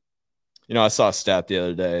 I saw a stat the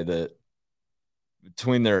other day that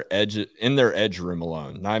between their edge room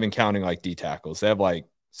alone, not even counting like D tackles, they have like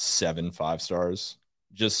 7 5-stars,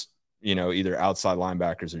 just either outside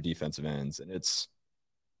linebackers or defensive ends, and it's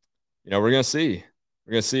we're gonna see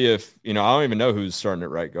if I don't even know who's starting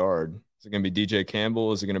at right guard. Is it gonna be DJ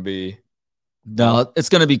Campbell? Is it gonna be No, it's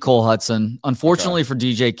going to be Cole Hudson. Unfortunately for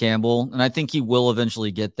DJ Campbell, and I think he will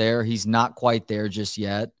eventually get there. He's not quite there just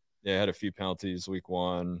yet. Yeah, had a few penalties week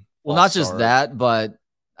 1. Well, not just that, but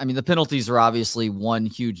I mean, the penalties are obviously one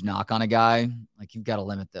huge knock on a guy. Like, you've got to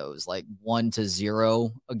limit those. Like 1 to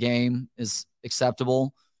 0 a game is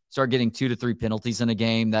acceptable. Start getting 2 to 3 penalties in a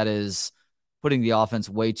game, that is putting the offense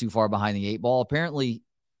way too far behind the 8 ball. Apparently,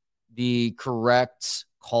 the correct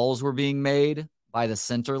calls were being made by the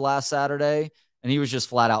center last Saturday, and he was just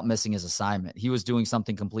flat out missing his assignment. He was doing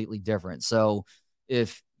something completely different. So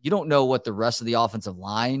if you don't know what the rest of the offensive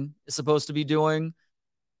line is supposed to be doing,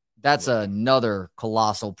 that's another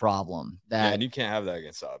colossal problem. And you can't have that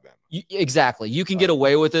against Alabama. Exactly. You can get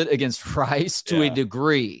away with it against Rice to a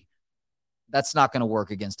degree. That's not going to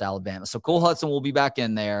work against Alabama. So Cole Hudson will be back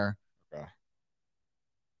in there.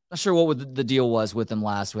 Not sure what the deal was with him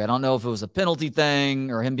last week. I don't know if it was a penalty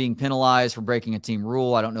thing or him being penalized for breaking a team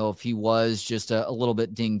rule. I don't know if he was just a little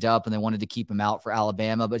bit dinged up and they wanted to keep him out for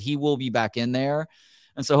Alabama, but he will be back in there.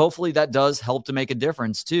 And so hopefully that does help to make a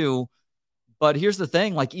difference too. But here's the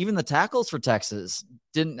thing, like even the tackles for Texas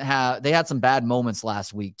they had some bad moments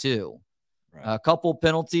last week too. Right. A couple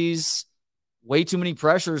penalties, way too many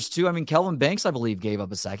pressures too. I mean, Kelvin Banks, I believe, gave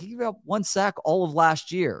up a sack. He gave up 1 sack all of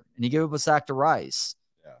last year, and he gave up a sack to Rice.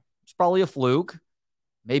 It's probably a fluke,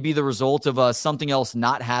 maybe the result of something else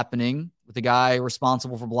not happening with the guy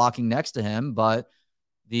responsible for blocking next to him, but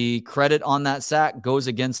the credit on that sack goes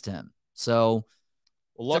against him. So,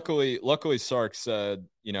 well, luckily Sark said,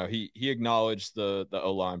 he acknowledged the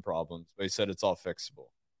O-line problems, but he said it's all fixable.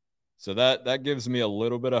 So that gives me a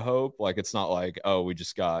little bit of hope. Like, it's not like, oh, we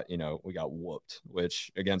just got, we got whooped,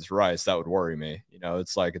 which against Rice, that would worry me.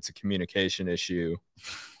 It's like it's a communication issue.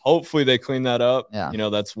 Hopefully they clean that up. Yeah.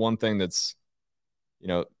 That's one thing that's,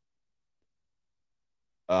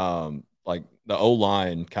 like the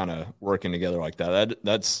O-line kind of working together like that.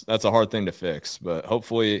 That's a hard thing to fix, but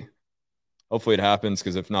hopefully it happens,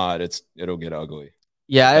 because if not, it'll get ugly.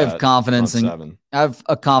 Yeah, I have That confidence front in seven. I have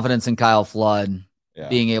a confidence in Kyle Flood Yeah.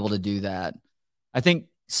 being able to do that. I think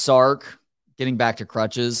Sark, getting back to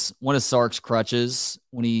crutches, one of Sark's crutches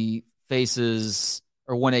when he faces,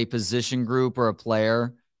 or when a position group or a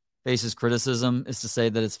player faces criticism, is to say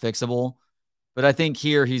that it's fixable. But I think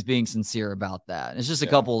here he's being sincere about that. It's just a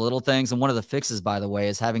couple of little things. And one of the fixes, by the way,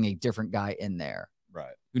 is having a different guy in there.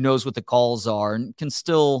 Right. Who knows what the calls are and can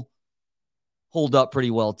still hold up pretty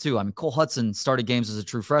well too. I mean, Cole Hudson started games as a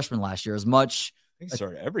true freshman last year. As much I think he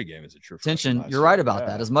started every game as a true attention, freshman. you're right about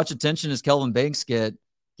that. As much attention as Kelvin Banks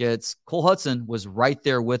gets, Cole Hudson was right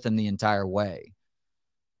there with him the entire way.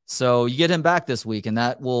 So you get him back this week, and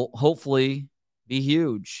that will hopefully be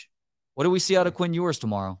huge. What do we see out of Quinn Ewers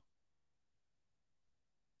tomorrow?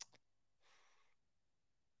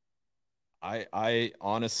 I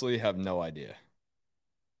honestly have no idea.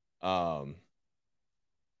 Last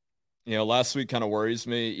week kind of worries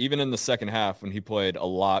me. Even in the second half, when he played a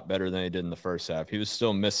lot better than he did in the first half, he was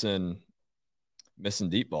still missing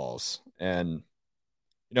deep balls. And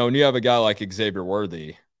when you have a guy like Xavier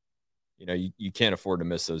Worthy, you can't afford to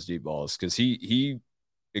miss those deep balls, because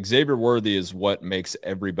Xavier Worthy is what makes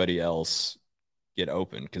everybody else get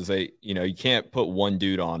open, because you can't put one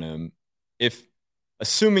dude on him.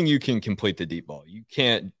 Assuming you can complete the deep ball, you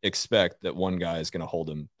can't expect that one guy is going to hold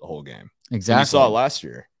him the whole game. Exactly. And you saw it last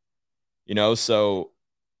year, so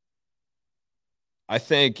I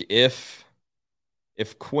think if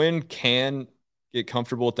Quinn can get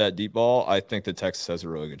comfortable with that deep ball, I think that Texas has a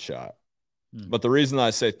really good shot. But the reason I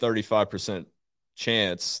say 35%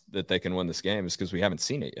 chance that they can win this game is because we haven't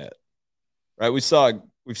seen it yet, right? We've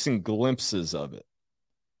seen glimpses of it,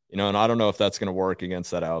 and I don't know if that's going to work against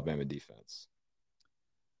that Alabama defense.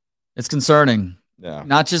 It's concerning. Yeah.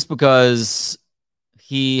 Not just because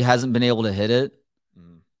he hasn't been able to hit it,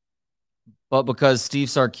 but because Steve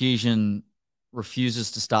Sarkisian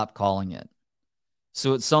refuses to stop calling it.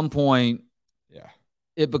 So at some point,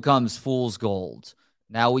 it becomes fool's gold.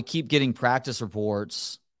 Now we keep getting practice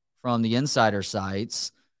reports from the insider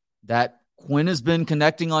sites that Quinn has been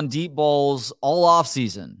connecting on deep balls all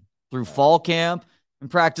offseason through fall camp and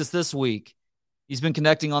practice this week. He's been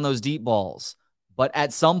connecting on those deep balls. But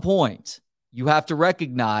at some point, you have to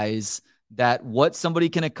recognize that what somebody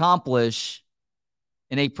can accomplish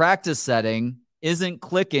in a practice setting isn't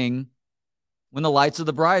clicking when the lights are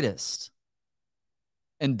the brightest.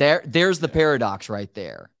 And there's the paradox right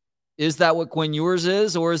there. Is that what Quinn Ewers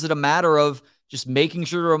is, or is it a matter of just making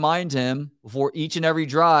sure to remind him before each and every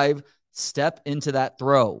drive, step into that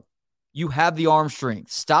throw? You have the arm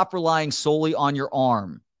strength. Stop relying solely on your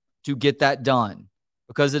arm to get that done,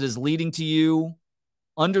 because it is leading to you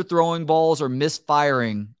underthrowing balls or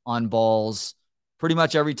misfiring on balls pretty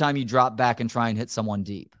much every time you drop back and try and hit someone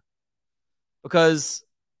deep. Because,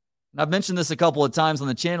 and I've mentioned this a couple of times on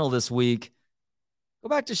the channel this week, go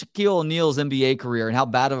back to Shaquille O'Neal's NBA career and how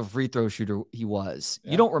bad of a free throw shooter he was.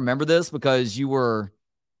 Yeah. You don't remember this because you were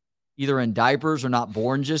either in diapers or not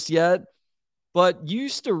born just yet, but you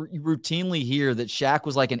used to routinely hear that Shaq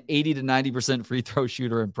was like an 80 to 90% free throw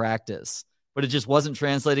shooter in practice, but it just wasn't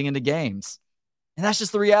translating into games. And that's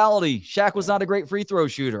just the reality. Shaq was not a great free throw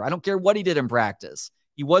shooter. I don't care what he did in practice.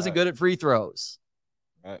 He wasn't good at free throws.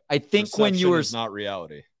 Right. I think Quinn Ewers is not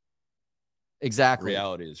reality. Exactly.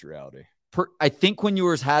 Reality is reality. I think Quinn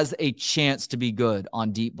Ewers has a chance to be good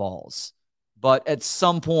on deep balls, but at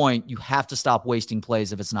some point you have to stop wasting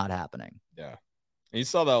plays if it's not happening. Yeah. And you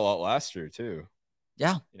saw that a lot last year too.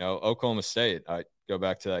 Yeah. Oklahoma State, I go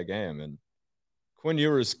back to that game, and Quinn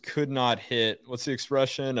Ewers could not hit, what's the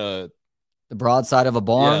expression? The broadside of a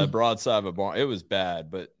barn. Yeah, broadside of a barn. It was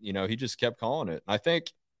bad, but he just kept calling it. And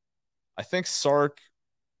I think Sark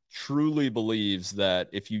truly believes that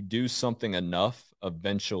if you do something enough,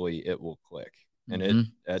 eventually it will click.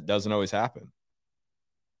 And it doesn't always happen.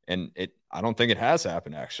 And I don't think it has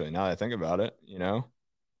happened, actually, now that I think about it.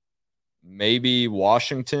 Maybe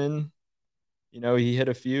Washington, he hit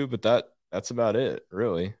a few, but that's about it,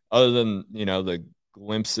 really. Other than, the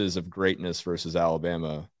glimpses of greatness versus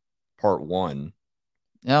Alabama part 1.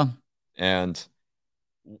 Yeah. And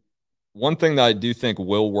one thing that I do think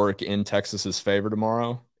will work in Texas's favor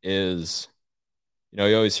tomorrow is,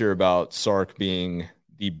 you always hear about Sark being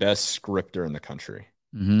the best scripter in the country.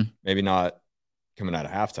 Maybe not coming out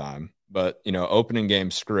of halftime, but, opening game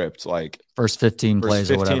script, like first 15 plays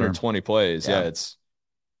 15 or whatever. or 20 plays. Yeah.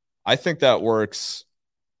 I think that works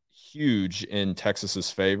huge in Texas's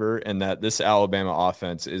favor, and that this Alabama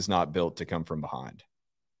offense is not built to come from behind.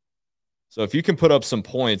 So if you can put up some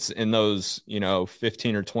points in those,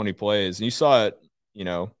 15 or 20 plays, and you saw it,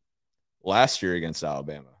 last year against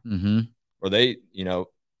Alabama, where they,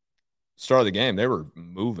 start of the game, they were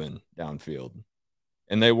moving downfield,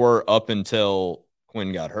 and they were up until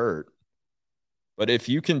Quinn got hurt. But if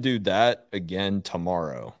you can do that again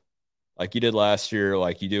tomorrow, like you did last year,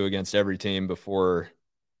 like you do against every team before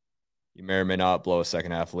you may or may not blow a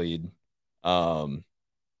second half lead,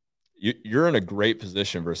 you're in a great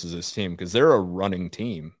position versus this team because they're a running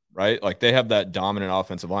team, right? Like they have that dominant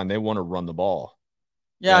offensive line. They want to run the ball.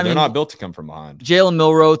 Yeah, I they're mean, not built to come from behind. Jalen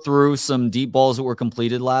Milroe threw some deep balls that were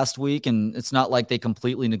completed last week, and it's not like they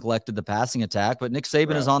completely neglected the passing attack, but Nick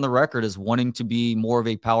Saban is on the record as wanting to be more of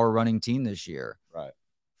a power running team this year. Right.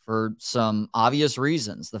 For some obvious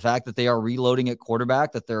reasons. The fact that they are reloading at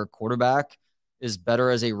quarterback, that their quarterback is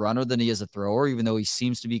better as a runner than he is a thrower, even though he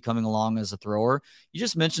seems to be coming along as a thrower. You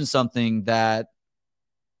just mentioned something that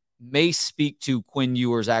may speak to Quinn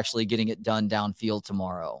Ewers actually getting it done downfield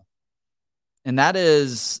tomorrow. And that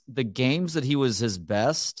is the games that he was his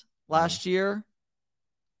best last year,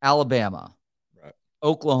 Alabama,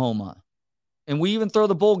 Oklahoma. And we even throw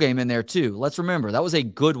the bowl game in there too. Let's remember, that was a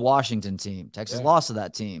good Washington team. Texas lost to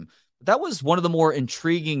that team. But that was one of the more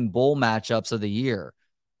intriguing bowl matchups of the year.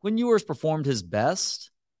 Quinn Ewers performed his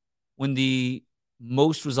best when the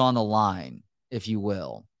most was on the line, if you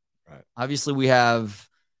will. Right. Obviously, we have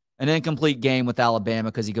an incomplete game with Alabama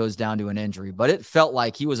because he goes down to an injury, but it felt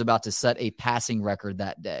like he was about to set a passing record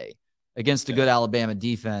that day against a good Alabama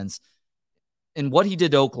defense. And what he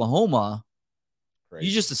did to Oklahoma,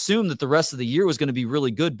 you just assumed that the rest of the year was going to be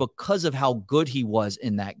really good because of how good he was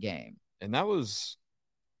in that game. And that was,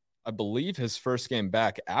 I believe, his first game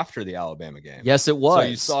back after the Alabama game. Yes, it was. So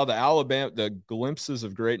you saw the glimpses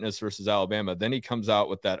of greatness versus Alabama. Then he comes out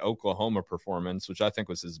with that Oklahoma performance, which I think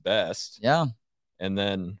was his best. Yeah. And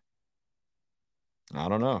then, I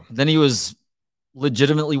don't know. Then he was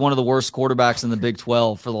legitimately one of the worst quarterbacks in the Big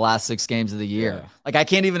 12 for the last 6 games of the year. Yeah. Like, I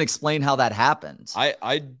can't even explain how that happened.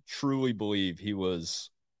 I truly believe he was,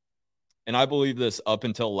 and I believe this up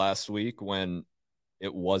until last week when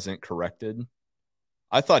it wasn't corrected.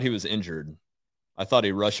 I thought he was injured. I thought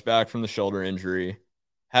he rushed back from the shoulder injury,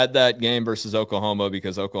 had that game versus Oklahoma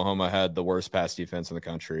because Oklahoma had the worst pass defense in the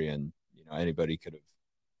country, and anybody could have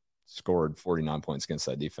scored 49 points against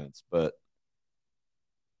that defense. But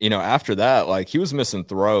after that, like, he was missing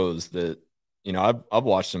throws that, I've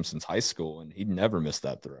watched him since high school, and he'd never missed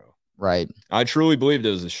that throw. Right. I truly believed it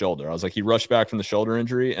was his shoulder. I was like, he rushed back from the shoulder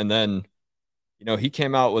injury, and then, he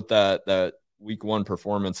came out with that week 1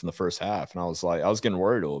 performance in the first half, and I was getting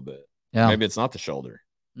worried a little bit. Yeah. Maybe it's not the shoulder.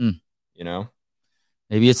 Maybe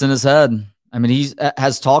it's in his head. I mean, he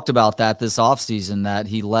has talked about that this offseason, that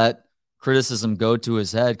he let criticism go to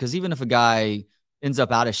his head, because even if a guy ends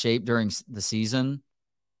up out of shape during the season,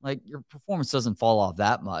 like, your performance doesn't fall off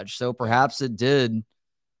that much. So perhaps it did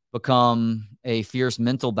become a fierce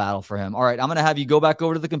mental battle for him. All right, I'm going to have you go back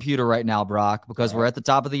over to the computer right now, Brock, because we're at the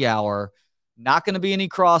top of the hour. Not going to be any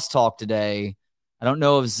crosstalk today. I don't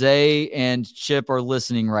know if Zay and Chip are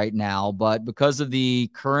listening right now, but because of the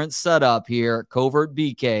current setup here at Covert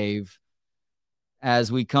Bee Cave,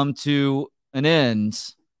 as we come to an end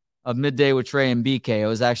of Midday with Trey and BK, it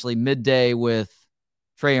was actually midday with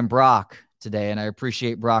Trey and Brock today, and I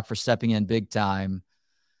appreciate Brock for stepping in big time.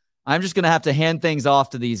 I'm just going to have to hand things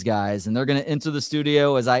off to these guys, and they're going to enter the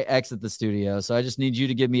studio as I exit the studio. So I just need you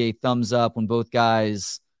to give me a thumbs up when both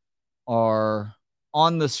guys are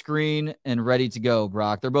on the screen and ready to go,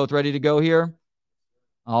 Brock. They're both ready to go here?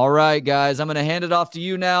 All right, guys. I'm going to hand it off to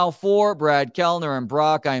you now for Brad Kellner and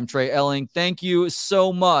Brock. I am Trey Elling. Thank you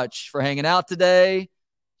so much for hanging out today.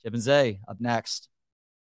 Chip and Zay up next.